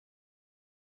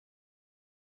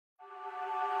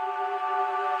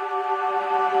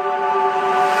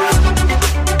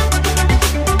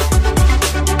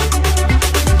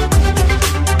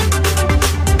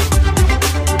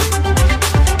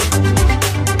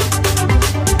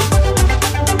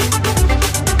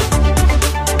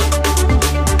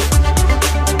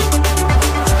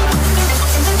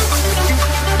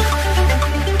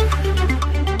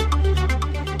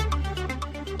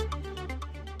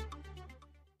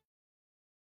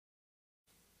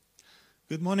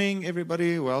Good morning,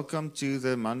 everybody. Welcome to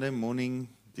the Monday morning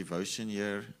devotion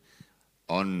here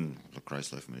on the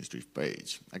Christ Life Ministry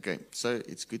page. Okay, so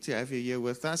it's good to have you here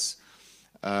with us.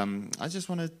 I just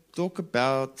want to talk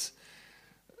about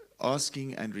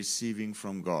asking and receiving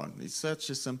from God. It's such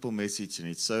a simple message, and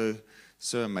it's so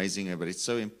amazing, but it's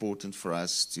so important for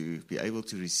us to be able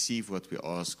to receive what we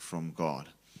ask from God.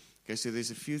 Okay, so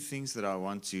there's a few things that I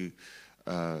want to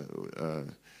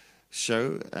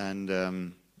show,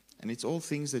 and it's all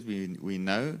things that we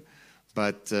know,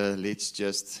 but let's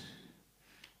just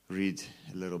read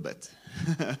a little bit.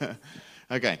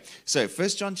 Okay, so 1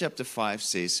 John chapter 5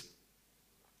 says,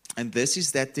 and this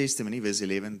is that testimony, verse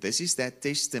 11, this is that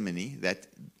testimony, that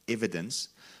evidence,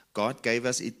 God gave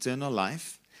us eternal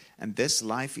life, and this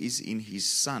life is in His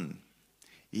Son.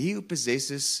 He who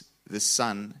possesses the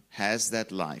Son has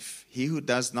that life. He who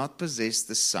does not possess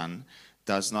the Son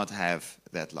does not have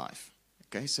that life.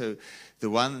 Okay, so the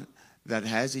one that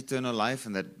has eternal life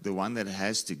and that the one that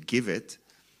has to give it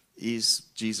is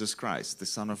Jesus Christ, the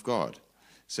Son of God.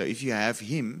 So if you have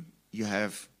Him, you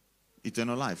have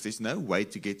eternal life. There's no way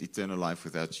to get eternal life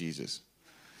without Jesus.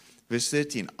 Verse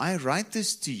 13, I write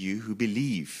this to you who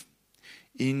believe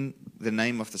in the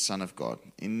name of the Son of God,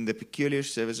 in the peculiar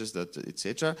services,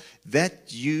 etc.,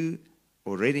 that you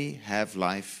already have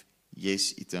life,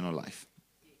 yes, eternal life.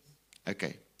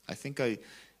 Okay, I think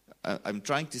I'm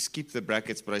trying to skip the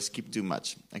brackets, but I skip too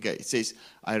much. Okay, it says,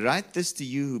 I write this to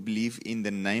you who believe in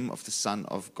the name of the Son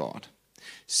of God,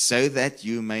 so that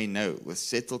you may know with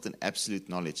settled and absolute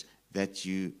knowledge that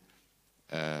you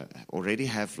already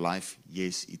have life,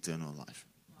 yes, eternal life.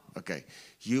 Okay,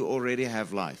 you already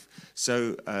have life.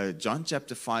 So John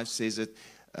chapter 5 says it,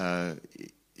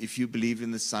 if you believe in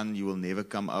the Son, you will never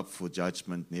come up for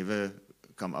judgment, never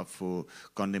come up for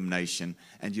condemnation,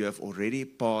 and you have already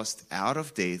passed out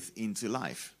of death into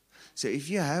life. So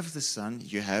if you have the Son,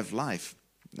 you have life.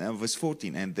 Now verse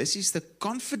 14, and this is the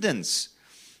confidence,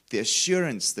 the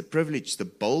assurance, the privilege, the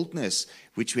boldness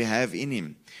which we have in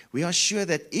Him. We are sure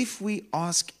that if we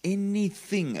ask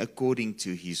anything according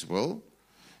to His will,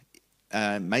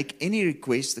 make any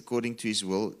request according to His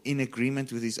will, in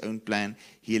agreement with His own plan,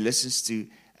 He listens to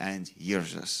and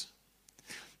hears us.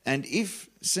 And if,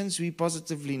 since we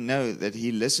positively know that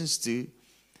He listens to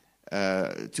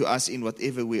us in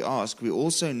whatever we ask, we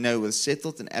also know with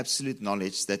settled and absolute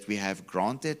knowledge that we have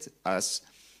granted us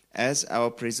as our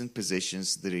present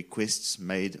possessions the requests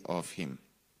made of Him.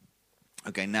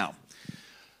 Okay, now,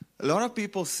 a lot of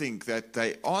people think that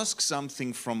they ask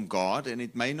something from God, and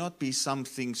it may not be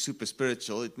something super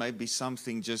spiritual. It may be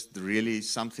something just really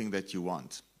something that you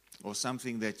want, or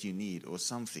something that you need, or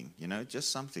something,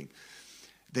 just something.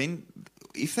 Then,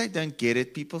 if they don't get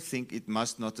it, people think it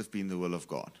must not have been the will of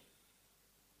God.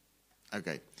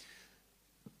 Okay.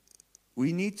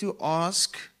 We need to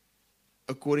ask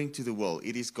according to the will.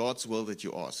 It is God's will that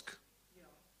you ask.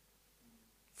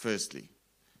 Firstly.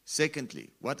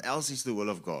 Secondly, what else is the will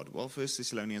of God? Well, 1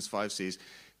 Thessalonians 5 says,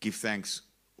 give thanks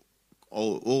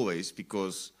always,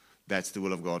 because that's the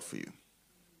will of God for you.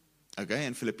 Okay,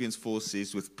 and Philippians 4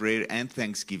 says, with prayer and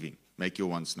thanksgiving, make your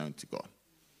wants known to God.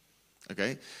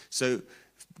 Okay, so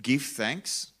give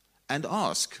thanks and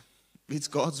ask. It's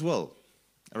God's will.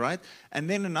 All right, and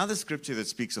then another scripture that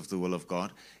speaks of the will of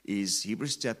God is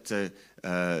Hebrews chapter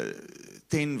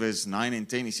 10, verse 9 and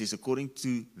 10. He says,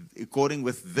 according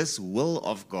with this will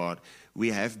of God, we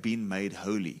have been made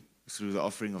holy through the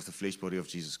offering of the flesh body of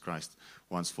Jesus Christ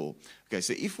once for all. Okay,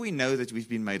 so if we know that we've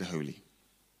been made holy,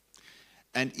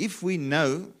 and if we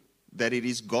know that it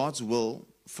is God's will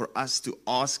for us to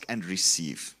ask and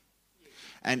receive,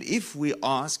 and if we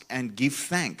ask and give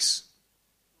thanks,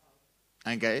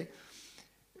 okay,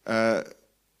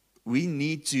 we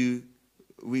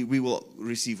will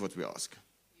receive what we ask.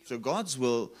 So God's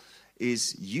will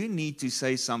is you need to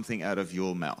say something out of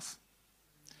your mouth.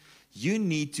 You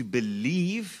need to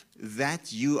believe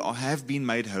that you have been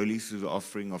made holy through the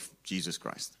offering of Jesus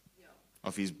Christ,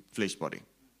 of His flesh body.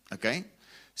 Okay?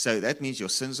 So that means your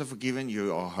sins are forgiven,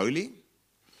 you are holy.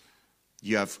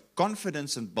 You have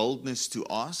confidence and boldness to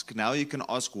ask. Now you can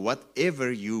ask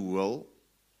whatever you will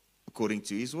according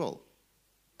to His will.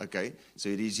 Okay, so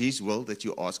it is His will that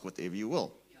you ask whatever you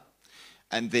will.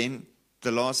 And then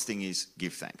the last thing is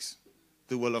give thanks.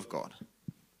 The will of God.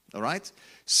 All right?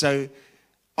 So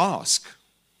ask.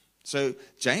 So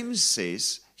James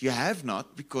says, you have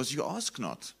not because you ask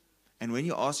not. And when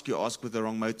you ask with the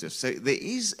wrong motives. So there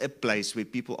is a place where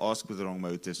people ask with the wrong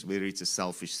motives, where it's a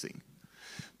selfish thing.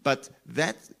 But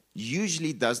that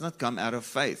usually does not come out of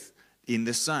faith in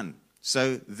the Son.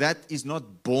 So that is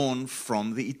not born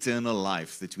from the eternal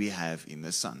life that we have in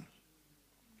the Son.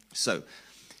 So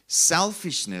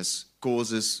Selfishness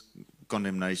causes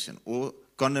condemnation, or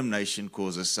condemnation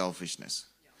causes selfishness.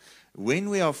 When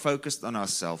we are focused on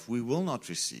ourselves, we will not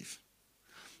receive.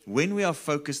 When we are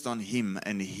focused on Him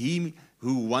and Him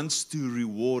who wants to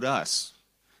reward us,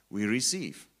 we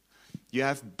receive. You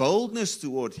have boldness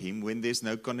toward Him when there's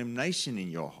no condemnation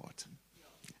in your heart.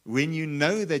 When you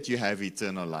know that you have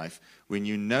eternal life, when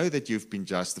you know that you've been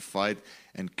justified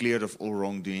and cleared of all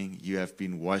wrongdoing, you have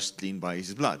been washed clean by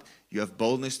His blood. You have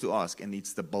boldness to ask, and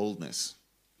it's the boldness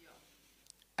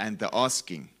and the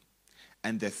asking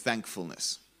and the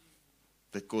thankfulness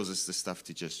that causes the stuff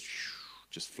to just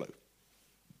flow.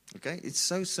 Okay? It's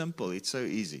so simple. It's so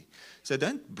easy. So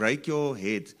don't break your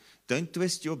head. Don't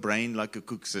twist your brain like a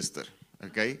cook sister.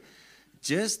 Okay?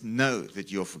 Just know that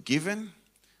you're forgiven.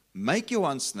 Make your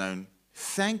wants known.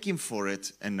 Thank Him for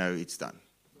it and know it's done.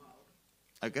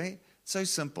 Okay? It's so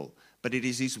simple. But it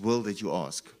is His will that you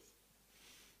ask.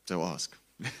 So ask.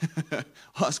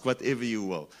 Ask whatever you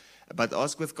will. But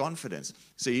ask with confidence.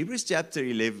 So Hebrews chapter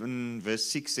 11 verse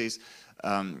 6 says,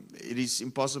 it is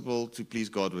impossible to please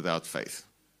God without faith.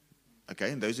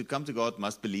 Okay, and those who come to God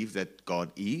must believe that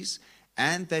God is,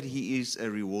 and that He is a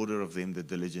rewarder of them that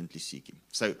diligently seek Him.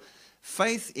 So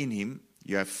faith in Him,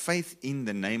 you have faith in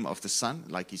the name of the Son,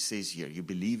 like He says here. You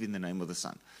believe in the name of the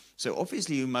Son. So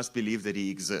obviously you must believe that He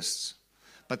exists.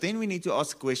 But then we need to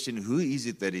ask the question, who is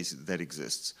it that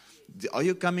exists? Are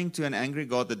you coming to an angry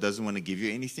God that doesn't want to give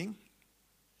you anything?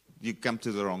 You come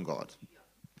to the wrong God.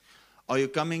 Are you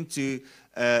coming to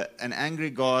an angry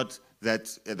God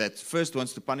that first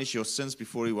wants to punish your sins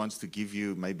before He wants to give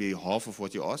you maybe half of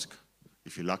what you ask?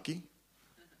 If you're lucky,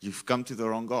 you've come to the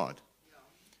wrong God.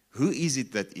 Who is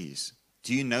it that is?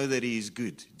 Do you know that He is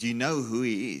good? Do you know who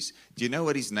He is? Do you know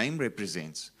what His name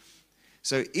represents?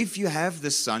 So if you have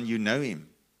the Son, you know Him.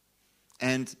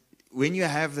 And when you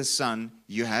have the Son,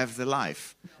 you have the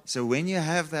life. So when you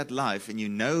have that life and you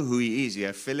know who He is, you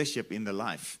have fellowship in the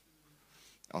life.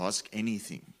 Ask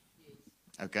anything.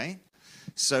 Okay?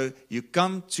 So you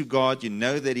come to God, you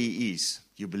know that He is.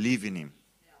 You believe in Him.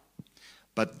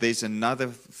 But there's another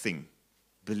thing.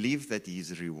 Believe that He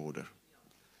is a rewarder.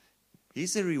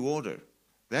 He's a rewarder.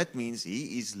 That means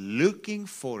He is looking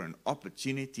for an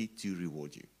opportunity to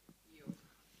reward you.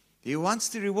 He wants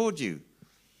to reward you.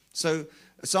 So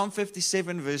Psalm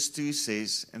 57 verse 2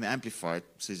 says, and the Amplified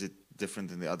says it different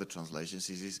than the other translations,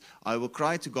 it says, I will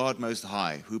cry to God Most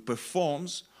High, who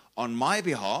performs on my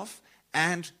behalf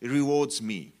and rewards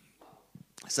me.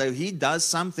 So He does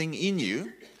something in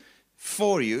you,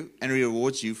 for you, and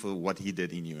rewards you for what He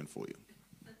did in you and for you.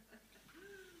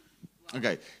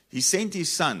 Okay, He sent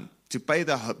His Son to pay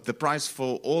the price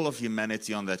for all of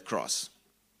humanity on that cross,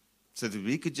 so that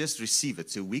we could just receive it,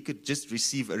 so we could just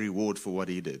receive a reward for what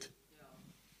He did.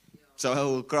 So I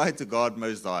will cry to God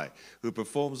Most High, who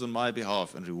performs on my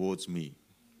behalf and rewards me.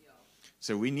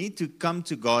 So we need to come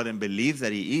to God and believe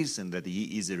that He is, and that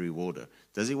He is a rewarder.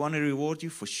 Does He want to reward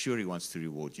you? For sure He wants to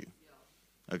reward you.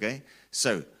 Okay?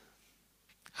 So,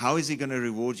 how is He going to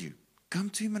reward you?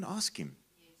 Come to Him and ask Him.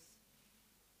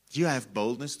 You have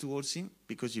boldness towards Him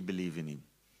because you believe in Him.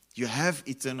 You have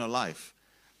eternal life.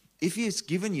 If He has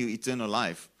given you eternal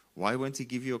life, why won't He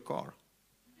give you a car?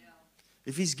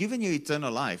 If He's given you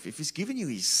eternal life, if He's given you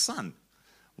His Son,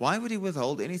 why would He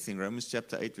withhold anything? Romans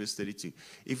chapter 8, verse 32.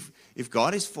 If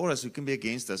God is for us, who can be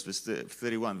against us? Verse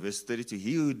 31, verse 32.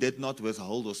 He who did not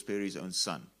withhold or spare His own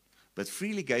Son, but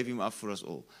freely gave Him up for us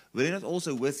all, will He not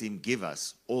also with Him give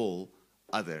us all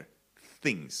other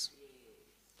things?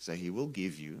 So He will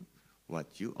give you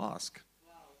what you ask.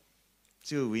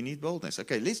 So we need boldness.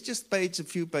 Okay, let's just page a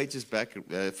few pages back,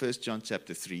 1 John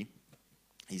chapter 3.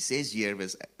 He says here,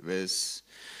 verse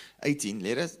 18,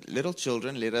 little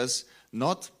children, let us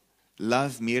not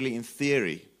love merely in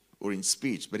theory or in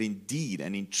speech, but in deed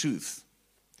and in truth.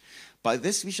 By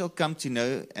this we shall come to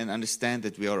know and understand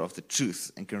that we are of the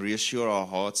truth, and can reassure our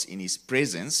hearts in His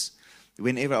presence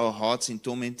whenever our hearts in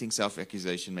tormenting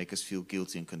self-accusation make us feel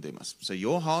guilty and condemn us. So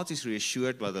your heart is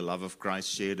reassured by the love of Christ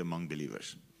shared among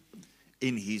believers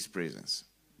in His presence.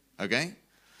 Okay?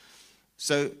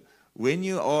 So when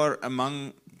you are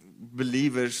among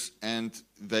believers and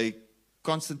they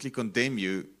constantly condemn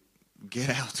you, get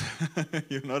out.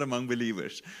 You're not among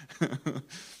believers.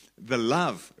 The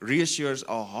love reassures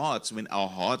our hearts when our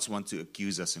hearts want to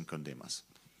accuse us and condemn us.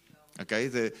 Okay,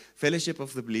 the fellowship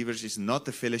of the believers is not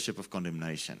the fellowship of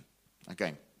condemnation.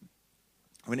 Okay.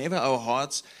 Whenever our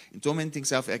hearts in tormenting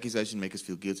self-accusation make us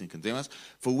feel guilty and condemn us,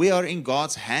 for we are in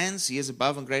God's hands. He is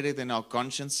above and greater than our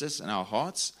consciences and our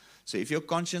hearts. So if your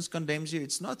conscience condemns you,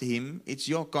 it's not Him, it's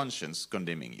your conscience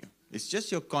condemning you. It's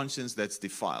just your conscience that's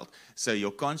defiled. So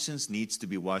your conscience needs to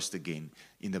be washed again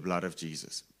in the blood of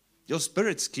Jesus. Your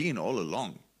spirit's clean all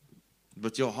along,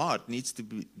 but your heart needs to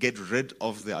get rid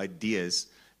of the ideas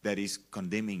that is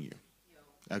condemning you.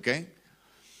 Okay?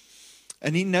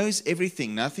 And he knows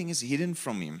everything. Nothing is hidden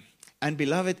from him. And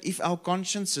beloved, if our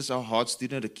consciences, our hearts do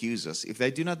not accuse us, if they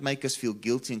do not make us feel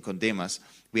guilty and condemn us,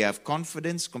 we have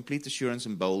confidence, complete assurance,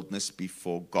 and boldness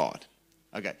before God.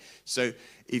 Okay, so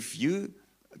if you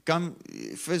come,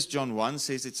 1 John 1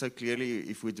 says it so clearly,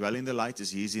 if we dwell in the light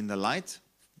as he is in the light,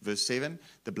 verse 7,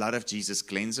 the blood of Jesus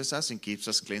cleanses us and keeps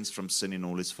us cleansed from sin in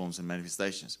all its forms and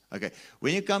manifestations. Okay,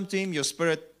 when you come to him, your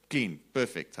spirit clean,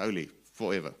 perfect, holy,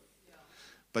 forever.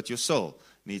 But your soul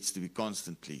needs to be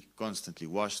constantly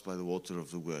washed by the water of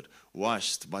the word,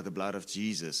 washed by the blood of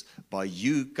Jesus, by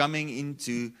you coming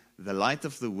into the light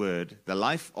of the word, the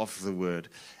life of the word,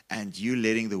 and you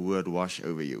letting the word wash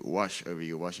over you, wash over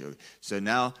you, wash over you. So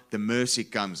now the mercy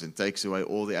comes and takes away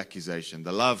all the accusation.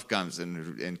 The love comes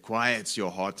and quiets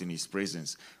your heart in his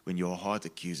presence when your heart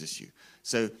accuses you.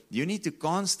 So you need to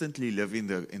constantly live in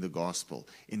the gospel,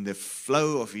 in the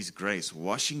flow of his grace,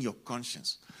 washing your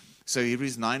conscience. So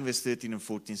Hebrews 9 verse 13 and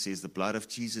 14 says, the blood of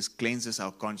Jesus cleanses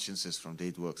our consciences from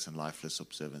dead works and lifeless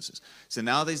observances. So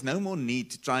now there's no more need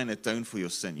to try and atone for your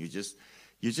sin. You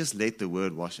just let the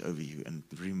word wash over you and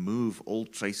remove all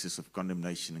traces of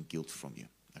condemnation and guilt from you.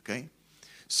 Okay?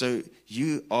 So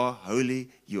you are holy,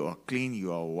 you are clean,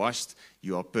 you are washed,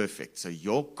 you are perfect. So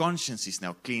your conscience is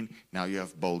now clean, now you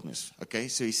have boldness. Okay?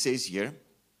 So he says here,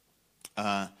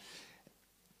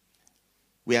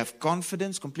 we have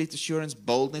confidence, complete assurance,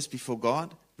 boldness before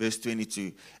God. Verse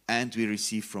 22, and we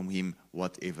receive from him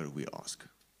whatever we ask.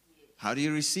 How do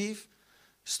you receive?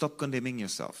 Stop condemning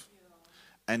yourself.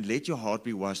 And let your heart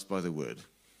be washed by the word.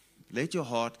 Let your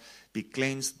heart be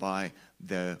cleansed by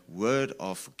the word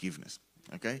of forgiveness.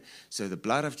 Okay? So the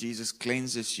blood of Jesus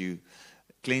cleanses you,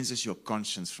 cleanses your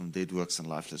conscience from dead works and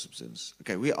lifeless observance.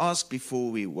 Okay, we ask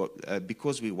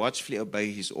because we watchfully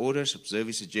obey his orders, observe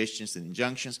his suggestions and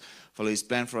injunctions, follow his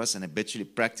plan for us, and habitually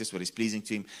practice what is pleasing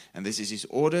to him. And this is his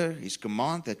order, his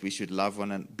command, that we should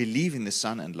believe in the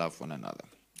Son and love one another.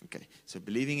 Okay, so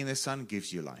believing in the Son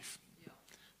gives you life. Yeah.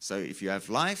 So if you have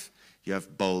life, you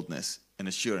have boldness and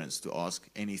assurance to ask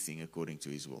anything according to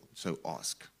his will. So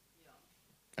ask.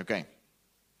 Yeah. Okay.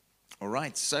 All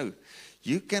right, so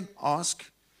you can ask.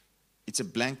 It's a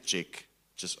blank check.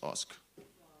 Just ask.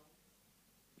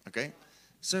 Okay?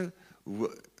 So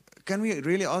can we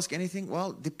really ask anything?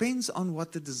 Well, depends on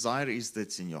what the desire is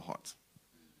that's in your heart.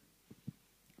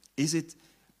 Is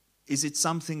it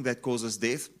something that causes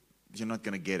death? You're not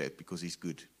going to get it because he's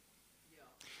good.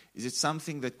 Is it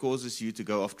something that causes you to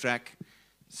go off track?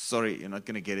 Sorry, you're not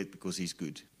going to get it because he's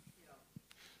good.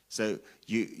 So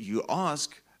you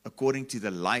ask according to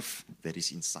the life that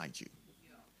is inside you.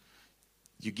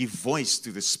 You give voice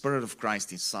to the Spirit of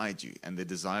Christ inside you and the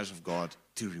desires of God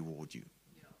to reward you.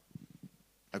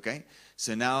 Okay?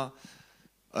 So now,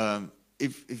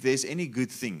 if there's any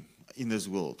good thing in this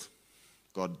world,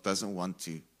 God doesn't want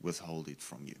to withhold it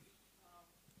from you.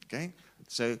 Okay?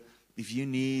 So if you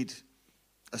need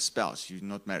a spouse, you're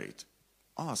not married,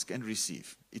 ask and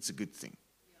receive. It's a good thing.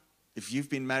 If you've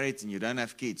been married and you don't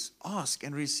have kids, ask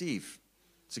and receive.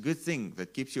 It's a good thing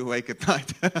that keeps you awake at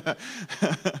night.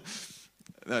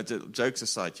 No, jokes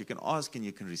aside, you can ask and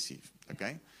you can receive.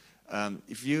 Okay,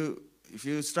 if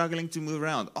you're struggling to move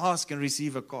around, ask and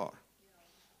receive a car.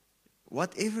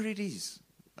 Whatever it is.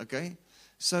 Okay,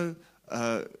 so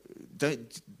do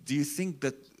you think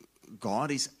that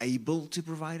God is able to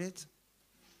provide it?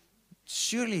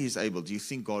 Surely He's able. Do you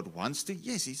think God wants to?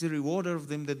 Yes, He's a rewarder of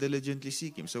them that diligently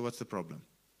seek Him. So what's the problem?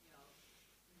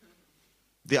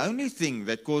 The only thing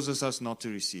that causes us not to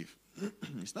receive,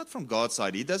 it's not from God's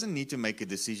side. He doesn't need to make a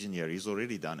decision here. He's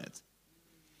already done it.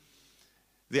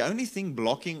 The only thing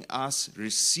blocking us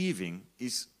receiving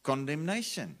is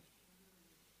condemnation.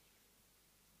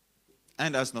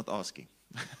 And us not asking.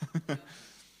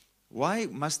 Why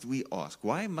must we ask?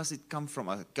 Why must it come from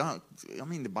us? God, I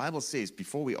mean, the Bible says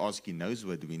before we ask, He knows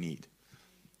what we need.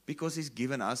 Because He's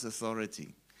given us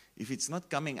authority. If it's not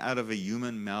coming out of a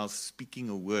human mouth speaking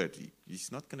a word,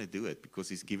 He's not going to do it because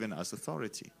He's given us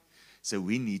authority. So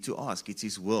we need to ask. It's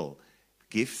His will.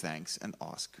 Give thanks and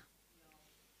ask.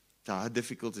 So how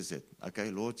difficult is it?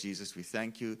 Okay, Lord Jesus, we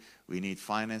thank you. We need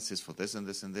finances for this and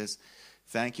this and this.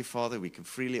 Thank you, Father. We can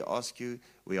freely ask you.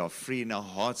 We are free in our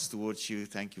hearts towards you.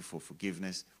 Thank you for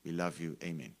forgiveness. We love you.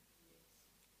 Amen.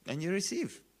 And you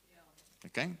receive.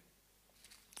 Okay?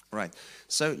 Right.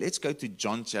 So let's go to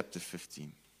John chapter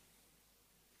 15.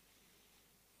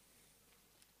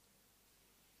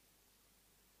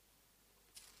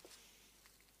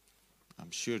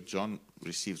 I'm sure John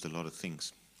received a lot of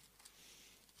things.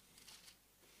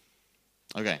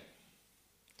 Okay.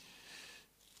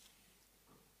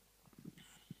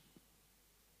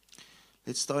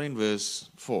 Let's start in verse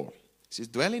 4. It says,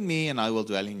 dwell in me and I will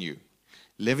dwell in you.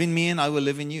 Live in me and I will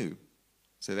live in you.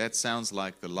 So that sounds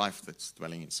like the life that's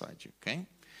dwelling inside you, okay?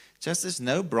 Just as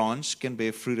no branch can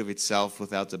bear fruit of itself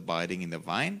without abiding in the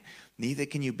vine, neither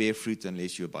can you bear fruit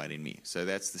unless you abide in me. So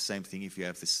that's the same thing. If you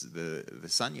have the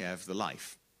Son, you have the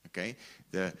life, okay?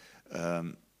 The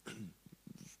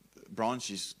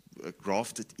branch is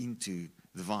grafted into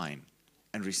the vine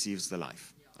and receives the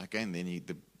life, okay? And then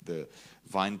the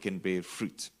vine can bear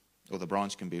fruit, or the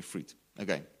branch can bear fruit,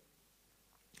 okay?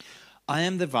 I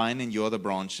am the vine and you are the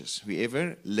branches.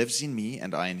 Whoever lives in me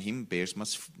and I in him bears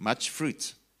much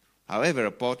fruit. However,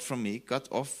 apart from me, cut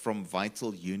off from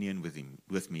vital union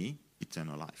with me,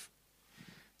 eternal life,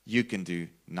 you can do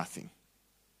nothing.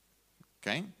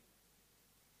 Okay?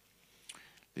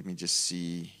 Let me just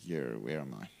see here. Where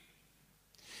am I?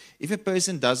 If a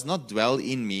person does not dwell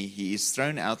in me, he is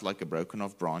thrown out like a broken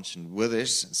off branch and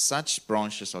withers. Such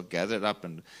branches are gathered up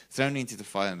and thrown into the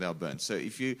fire and they are burned. So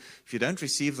if you don't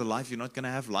receive the life, you're not going to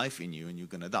have life in you and you're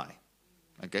going to die.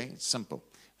 Okay? It's simple.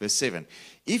 Verse 7.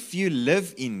 If you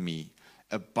live in me,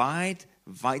 abide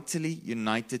vitally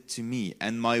united to me,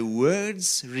 and my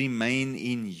words remain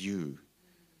in you,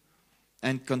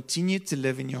 and continue to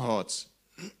live in your hearts.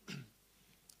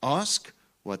 Ask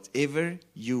whatever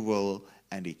you will,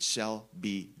 and it shall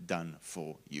be done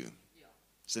for you. Yeah.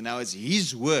 So now it's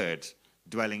His word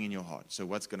dwelling in your heart. So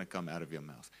what's going to come out of your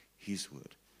mouth? His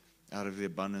word. Out of the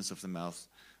abundance of the mouth,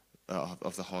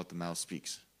 of the heart, the mouth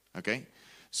speaks. Okay?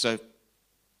 So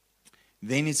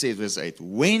then it says, verse 8,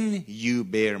 when you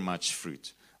bear much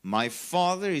fruit, my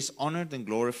Father is honored and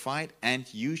glorified,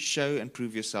 and you show and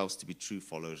prove yourselves to be true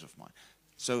followers of mine.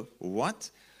 So what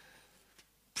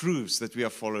proves that we are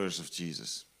followers of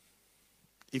Jesus?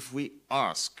 If we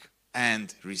ask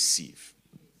and receive.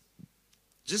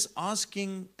 Just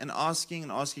asking and asking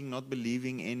and asking, not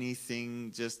believing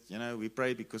anything, just, we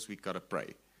pray because we got to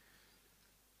pray.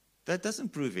 That doesn't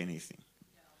prove anything.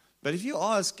 But if you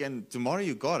ask and tomorrow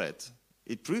you got it,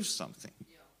 it proves something.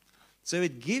 So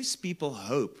it gives people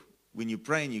hope when you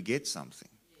pray and you get something.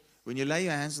 When you lay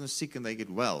your hands on the sick and they get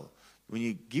well. When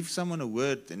you give someone a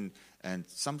word and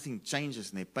something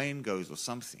changes and their pain goes or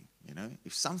something,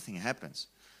 if something happens.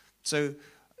 So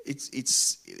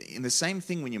it's in the same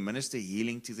thing when you minister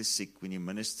healing to the sick, when you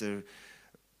minister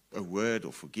a word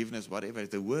or forgiveness, whatever,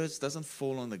 the words doesn't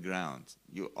fall on the ground.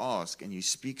 You ask and you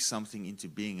speak something into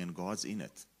being and God's in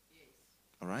it.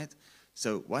 All right?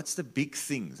 So what's the big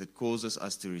thing that causes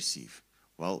us to receive?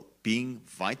 Well, being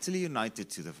vitally united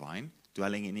to the vine,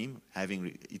 dwelling in Him,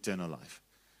 having eternal life,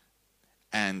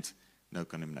 and no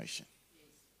condemnation.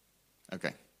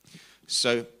 Okay.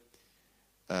 So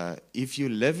if you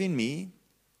live in me,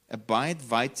 abide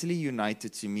vitally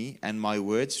united to me, and my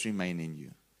words remain in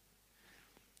you.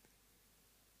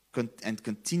 And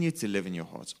continue to live in your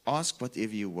hearts. Ask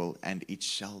whatever you will, and it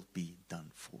shall be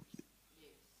done for you.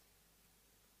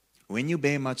 When you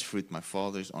bear much fruit, my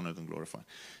Father is honored and glorified.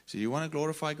 So you want to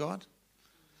glorify God?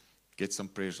 Get some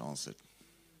prayers answered.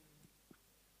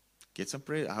 Get some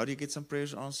prayer. How do you get some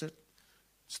prayers answered?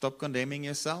 Stop condemning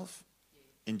yourself.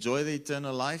 Enjoy the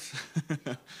eternal life.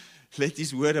 Let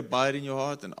His word abide in your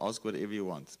heart and ask whatever you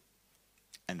want.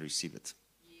 And receive it.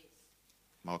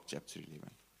 Mark chapter 11.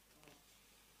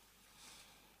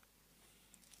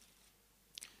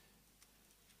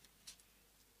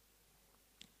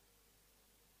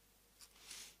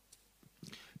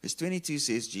 Verse 22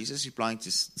 says, Jesus replying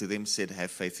to them said,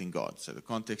 have faith in God. So the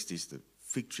context is the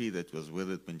fig tree that was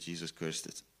withered when Jesus cursed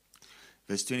it.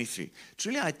 Verse 23,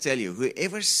 truly I tell you,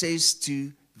 whoever says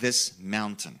to this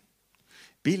mountain,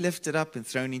 be lifted up and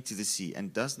thrown into the sea,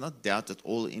 and does not doubt at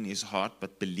all in his heart,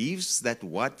 but believes that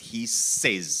what he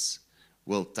says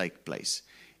will take place,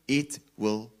 it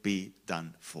will be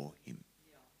done for him.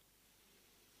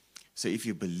 So if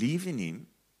you believe in Him,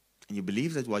 and you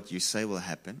believe that what you say will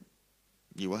happen,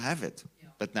 you will have it.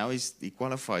 But now He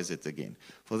qualifies it again.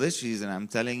 For this reason, I'm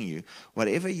telling you,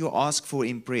 whatever you ask for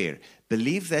in prayer,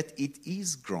 believe that it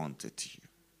is granted to you.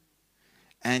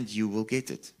 And you will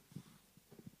get it.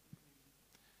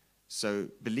 So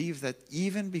believe that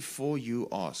even before you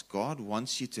ask, God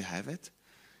wants you to have it.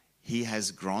 He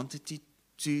has granted it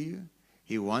to you.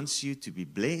 He wants you to be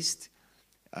blessed.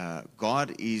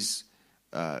 God is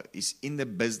in the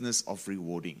business of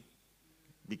rewarding,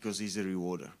 because He's a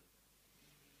rewarder.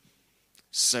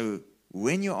 So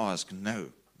when you ask, no,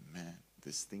 man,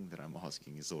 this thing that I'm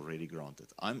asking is already granted.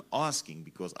 I'm asking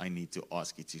because I need to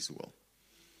ask. It's His will.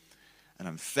 And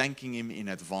I'm thanking him in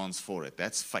advance for it.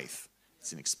 That's faith.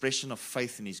 It's an expression of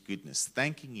faith in his goodness,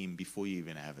 thanking him before you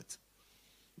even have it.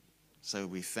 So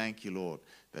we thank you, Lord,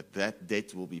 that that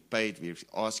debt will be paid. We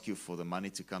ask you for the money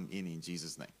to come in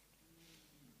Jesus' name.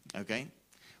 Okay?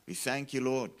 We thank you,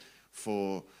 Lord,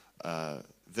 for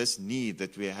this need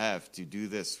that we have to do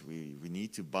this. We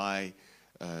need to buy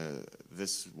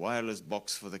this wireless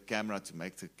box for the camera to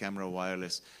make the camera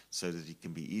wireless so that it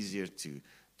can be easier to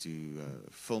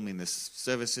film in the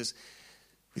services.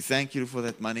 We thank you for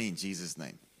that money in Jesus'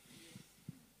 name.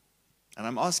 And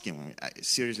I'm asking,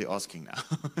 seriously asking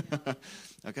now.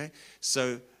 Okay?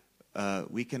 So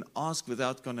we can ask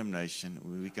without condemnation.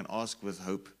 We can ask with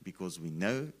hope because we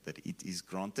know that it is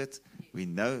granted. We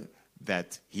know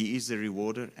that he is the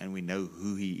rewarder and we know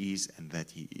who he is and that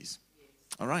he is.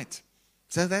 All right.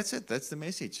 So that's it. That's the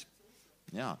message.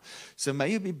 Yeah. So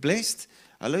may you be blessed.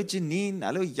 Hello, Janine.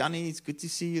 Hello, Yanni. It's good to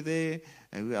see you there.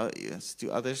 And we are, yes,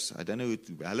 to others. I don't know.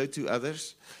 Hello to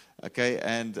others. Okay.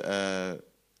 And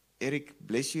Eric,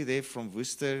 bless you there from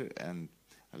Worcester. And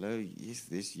hello. Yes,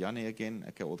 there's Yanni again.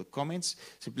 Okay. All the comments.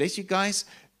 So bless you guys.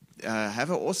 Have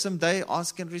an awesome day.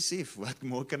 Ask and receive. What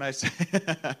more can I say?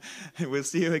 We'll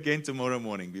see you again tomorrow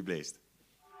morning. Be blessed.